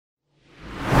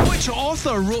Which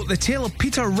author wrote The Tale of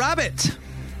Peter Rabbit?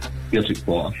 Beatrix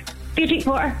Potter. Beatrix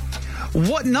Potter.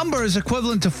 What number is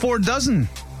equivalent to 4 dozen?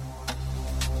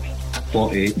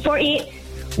 48. 48.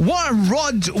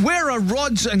 Where are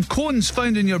rods and cones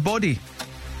found in your body?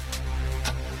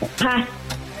 Pass.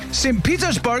 St.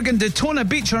 Petersburg and Daytona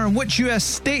Beach are in which US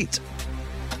state?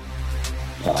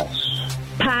 Pass.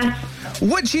 Pass.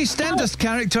 Which EastEnders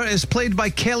character is played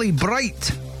by Kelly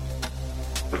Bright?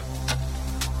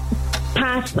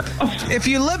 Pass. If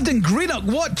you lived in Greenock,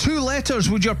 what 2 letters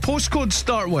would your postcode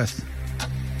start with?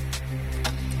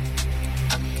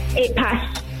 8.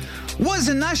 Pass. What is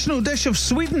the national dish of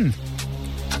Sweden?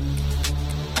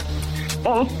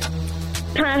 Oh.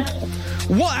 Pass.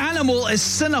 What animal is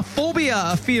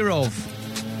cynophobia a fear of?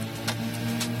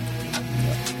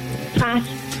 Pass.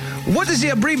 What does the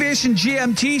abbreviation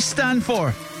GMT stand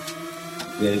for?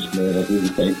 Greenwich Meridian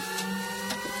Time.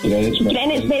 Greenwich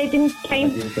Greenwich Meridian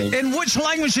Time. In which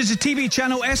language does the TV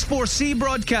channel S4C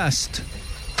broadcast?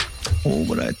 Oh,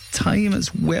 what a time,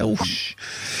 it's Welsh.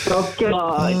 Oh,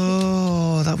 God.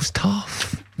 Oh, that was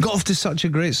tough. Got off to such a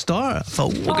great start. I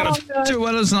thought, we're going to have 2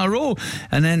 winners in a row.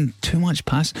 And then too much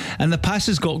pass. And the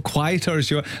passes got quieter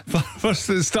as you went. First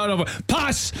at the start of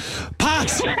pass,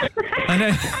 pass.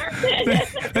 And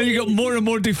then you got more and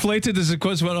more deflated as the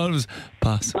quiz went on. It was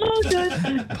pass. Oh,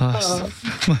 God.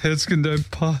 Pass. My head's going down,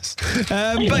 pass.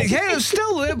 But yeah, it's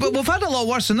still, but we've had a lot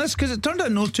worse than this because it turned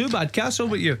out not too bad. Cass, how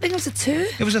about you? I think it was a 2.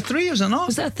 It was a 3, was it not?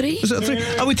 Was that a 3? Was it a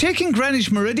 3? Are we taking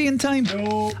Greenwich Meridian Time?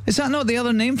 No. Is that not the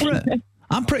other name for it?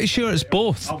 I'm pretty sure it's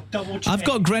both. I'll double check. I've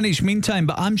got Greenwich Mean Time,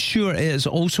 but I'm sure it is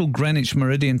also Greenwich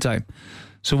Meridian Time.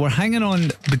 So we're hanging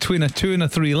on between a 2 and a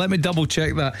 3. Let me double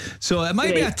check that. So it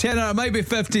might be a 10 or it might be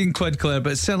 15 quid, Claire,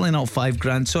 but it's certainly not 5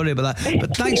 grand. Sorry about that.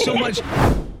 But thanks so much.